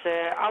revise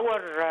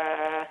our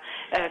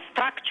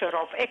structure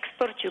of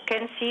experts, you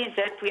can see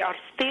that we are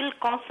still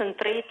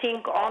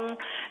concentrating on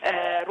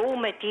raw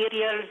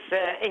materials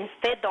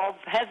instead of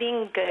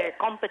having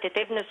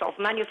competitiveness of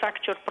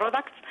manufactured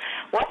products.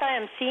 What I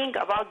am seeing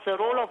about the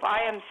role of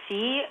IMC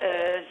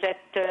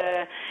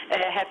that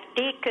have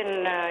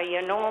taken,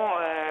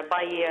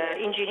 by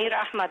Engineer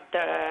Ahmed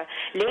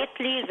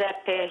lately,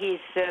 that he's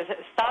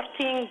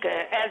starting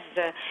as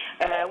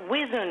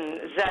within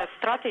the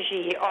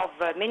strategy of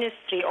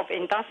Ministry of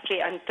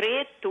Industry and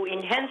Trade to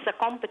enhance the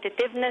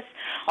competitiveness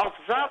of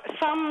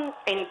some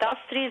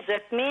industries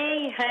that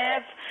may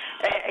have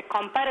a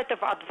comparative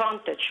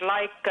advantage,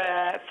 like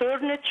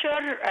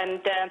furniture,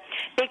 and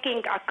taking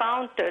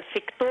account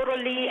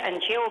sectorally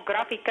and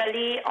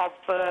geographically of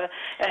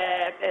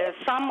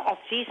some of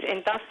these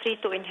industries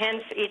to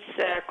enhance its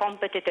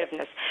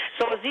competitiveness.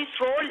 So this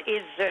role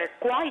is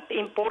quite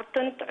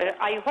important.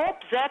 I hope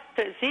that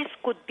this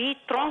could be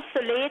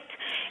translated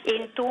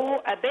into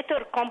a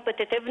better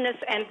competitiveness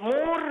and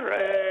more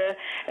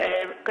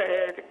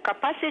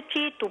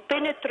capacity to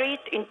penetrate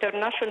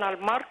international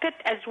market,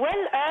 as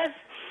well as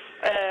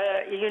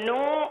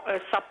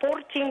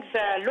supporting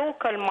the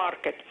local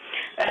market.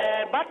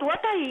 But what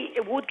I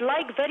would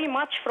like very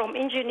much from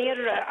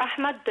Engineer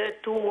Ahmed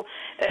to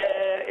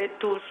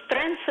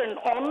strengthen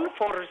on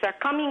for the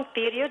coming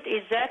period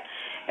is that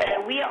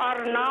we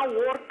are now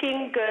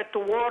working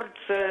towards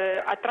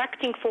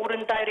attracting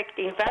foreign direct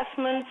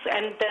investments,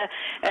 and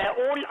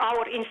all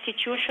our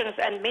institutions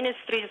and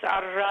ministries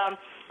are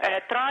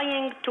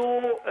trying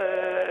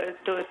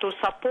to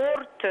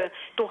support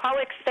to how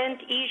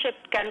extent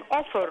Egypt can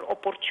offer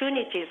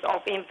opportunities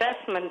of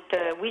investment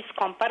with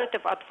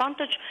comparative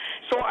advantage.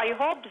 So I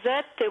hope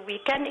that we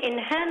can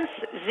enhance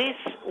this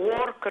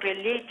work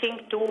relating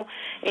to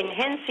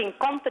enhancing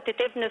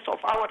competitiveness of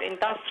our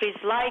industries,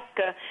 like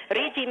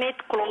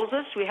ready-made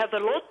clothes. We have a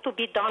lot to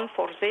be done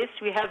for this.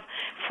 We have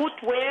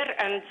footwear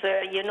and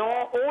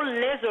all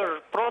leather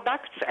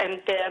products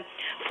and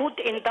food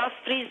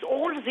industries.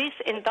 All these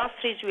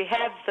industries, we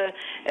have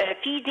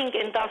feeding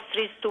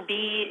industries to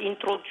be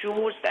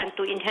introduced and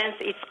to enhance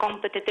its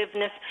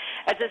competitiveness.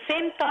 At the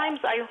same time,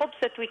 I hope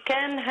that we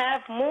can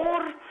have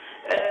more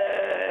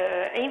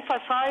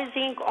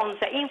emphasizing on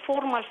the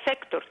informal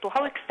sector, to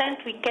how extent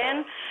we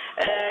can,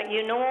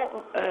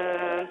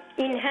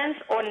 enhance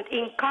and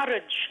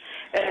encourage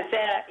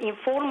the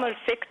informal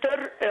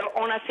sector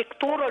on a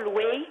sectoral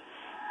way,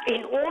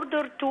 in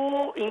order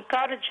to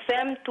encourage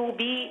them to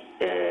be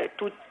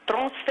to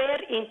transfer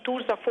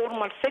into the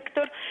formal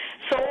sector.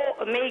 So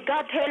may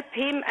God help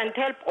him and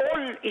help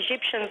all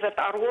Egyptians that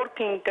are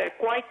working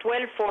quite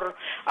well for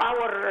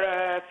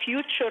our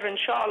future,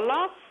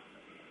 inshallah.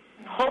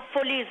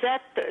 Hopefully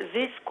that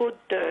this could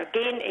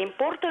gain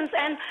importance,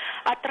 and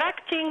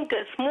attracting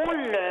small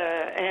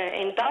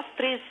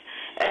industries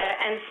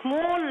and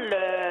small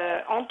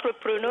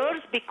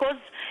entrepreneurs, because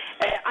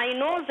I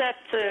know that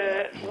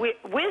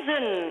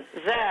within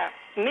the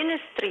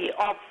Ministry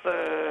of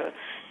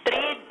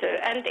Trade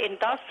and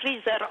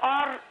Industry there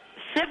are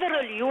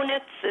several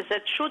units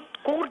that should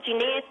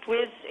coordinate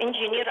with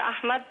Engineer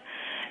Ahmed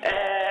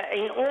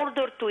in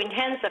order to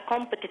enhance the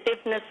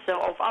competitiveness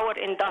of our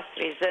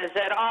industries.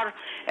 There are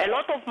a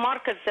lot of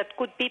markets that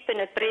could be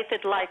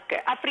penetrated, like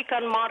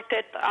African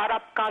market,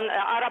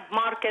 Arab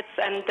markets,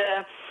 and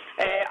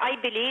I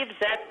believe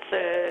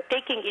that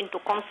taking into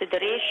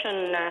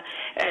consideration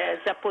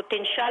the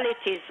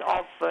potentialities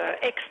of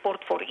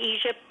export for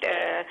Egypt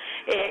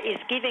is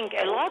giving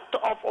a lot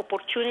of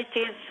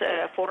opportunities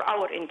for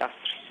our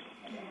industries.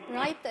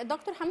 Right.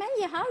 Dr.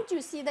 Hamay, how do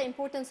you see the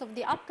importance of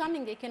the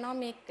upcoming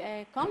economic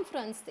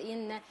conference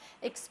in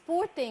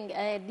exporting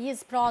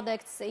these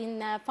products,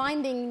 in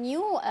finding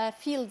new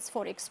fields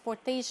for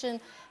exportation,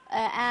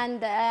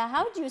 and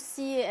how do you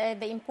see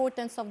the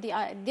importance of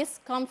this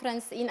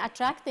conference in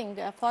attracting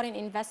foreign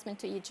investment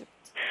to Egypt?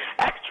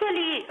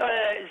 Actually,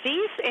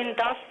 these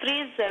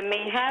industries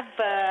may have,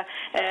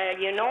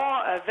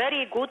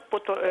 very good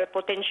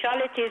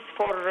potentialities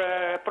for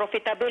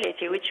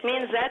profitability, which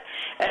means that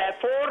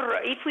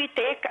if we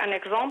take an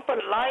example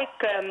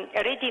like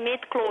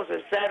ready-made clothes,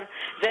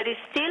 there is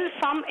still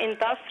some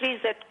industries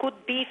that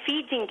could be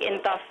feeding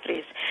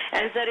industries,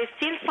 and there is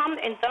still some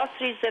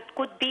industries that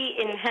could be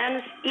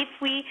enhanced if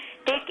we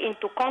take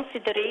into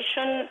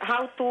consideration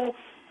how to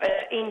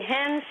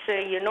enhance,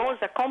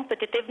 the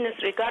competitiveness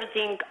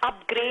regarding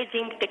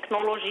upgrading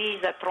technology,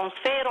 the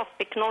transfer of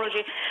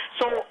technology.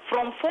 So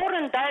from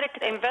foreign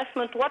direct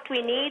investment, what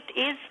we need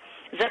is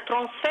the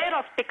transfer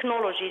of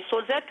technology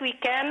so that we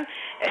can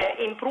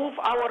improve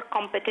our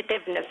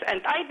competitiveness.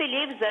 And I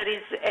believe there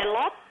is a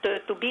lot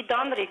to be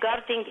done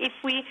regarding, if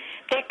we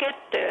take it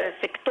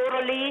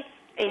sectorally,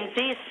 in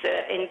these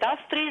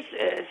industries,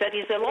 there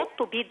is a lot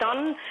to be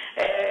done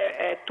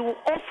to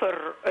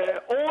offer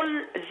all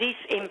these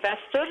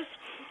investors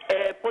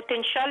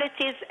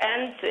potentialities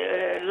and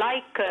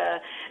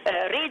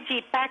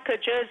ready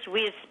packages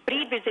with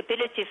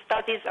pre-visibility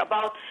studies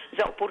about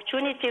the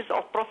opportunities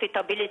of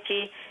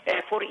profitability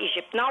for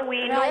Egypt. Now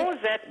we know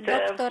that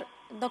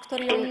Dr.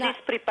 in this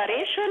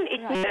preparation,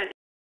 it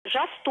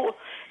just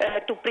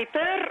to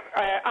prepare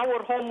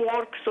our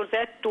homework so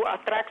that to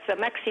attract the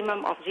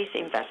maximum of this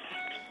investment.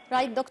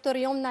 Right, Dr.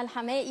 Yomna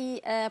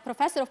Al-Hamai,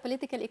 Professor of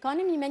Political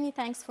Economy, many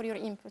thanks for your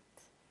input.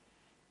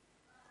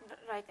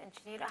 Right,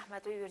 Engineer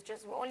Ahmed,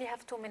 we only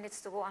have 2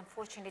 minutes to go,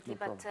 unfortunately,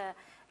 no but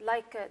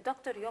like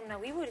Dr. Yomna,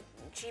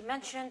 she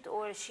mentioned,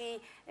 or she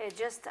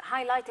just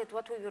highlighted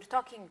what we were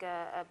talking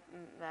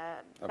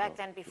back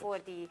then before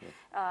the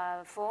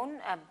phone.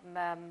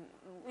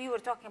 We were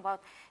talking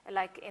about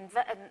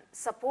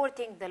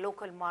supporting the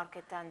local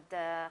market and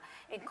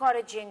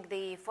encouraging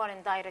the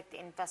foreign direct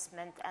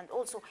investment, and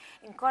also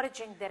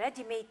encouraging the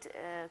ready-made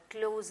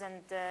clothes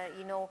and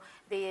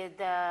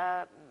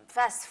the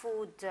fast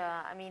food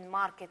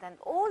market, and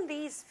all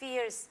these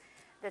spheres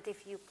that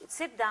if you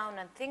sit down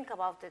and think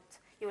about it,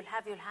 you will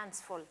have your hands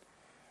full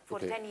for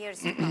 10 years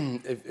to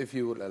come. If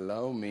you will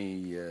allow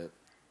me,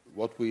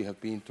 what we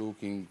have been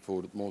talking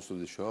for most of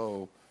the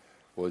show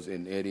was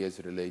in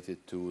areas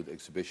related to the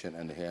exhibition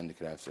and the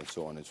handicrafts and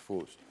so on and so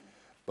forth.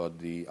 But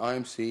the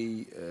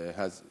IMC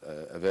has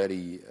a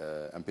very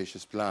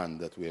ambitious plan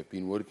that we have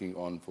been working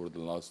on for the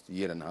last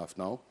year and a half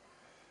now.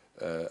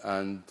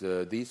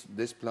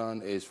 This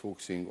plan is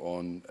focusing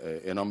on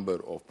a number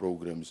of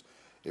programs.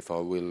 If I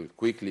will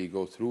quickly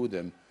go through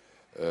them,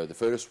 the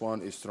first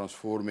one is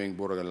transforming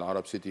Burj Al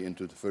Arab city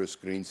into the first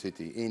green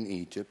city in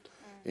Egypt,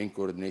 in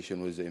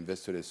coordination with the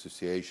Investor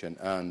Association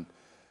and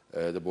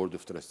the Board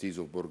of Trustees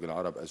of Burj Al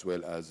Arab, as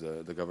well as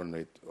the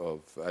Governorate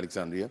of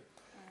Alexandria.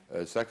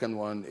 Second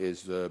one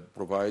is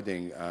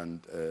providing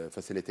and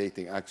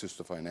facilitating access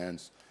to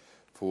finance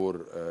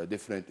for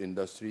different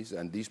industries,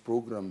 and these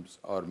programs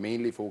are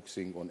mainly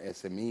focusing on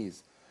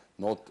SMEs,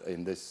 not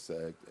in this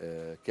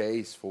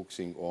case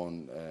focusing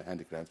on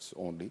handicrafts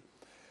only.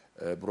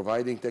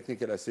 Providing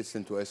technical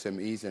assistance to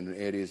SMEs in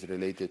areas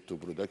related to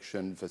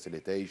production,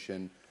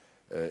 facilitation,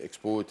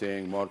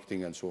 exporting,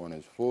 marketing, and so on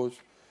and so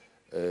forth.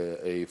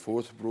 A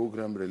fourth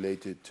program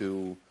related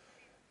to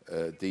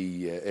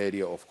the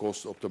area of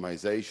cost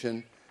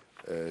optimization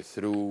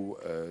through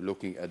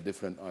looking at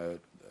different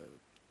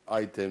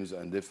items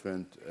and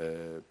different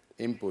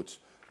inputs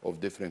of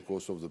different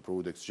costs of the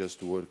products, just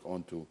to work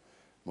on to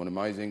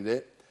minimizing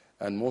that.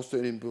 And most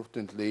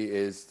importantly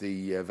is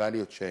the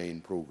value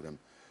chain program,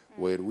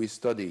 where we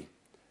study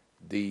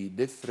the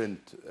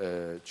different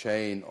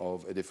chain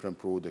of a different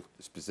product,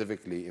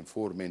 specifically in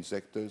 4 main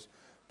sectors: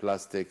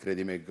 plastic,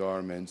 ready-made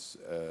garments,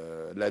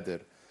 leather,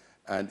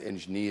 and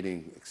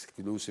engineering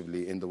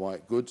exclusively in the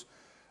white goods,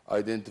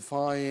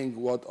 identifying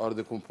what are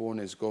the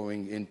components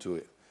going into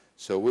it.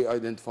 So we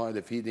identify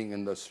the feeding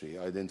industry,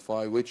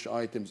 identify which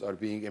items are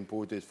being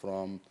imported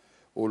from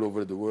all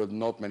over the world,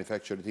 not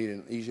manufactured here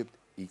in Egypt,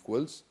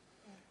 equals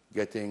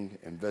getting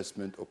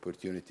investment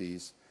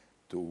opportunities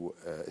to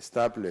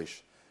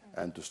establish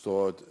and to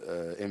start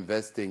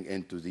investing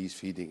into these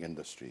feeding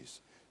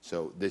industries.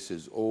 So this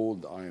is all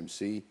the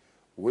IMC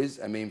with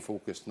a main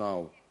focus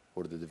now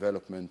for the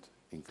development,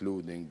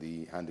 including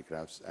the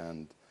handicrafts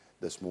and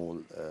the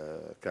small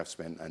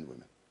craftsmen and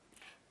women.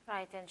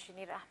 Right,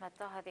 Engineer Ahmed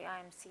Taha, the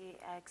IMC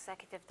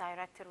Executive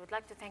Director, would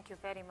like to thank you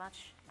very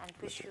much and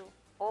wish you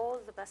all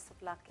the best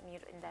of luck in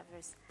your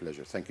endeavors.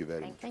 Pleasure. Thank you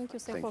very much. Thank you,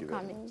 sir, for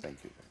coming.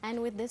 Thank you.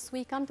 And with this,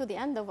 we come to the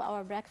end of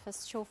our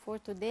breakfast show for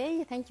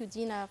today. Thank you,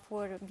 Dina,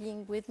 for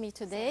being with me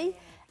today.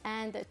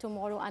 And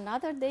tomorrow,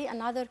 another day,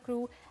 another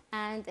crew,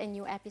 and a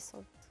new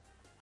episode.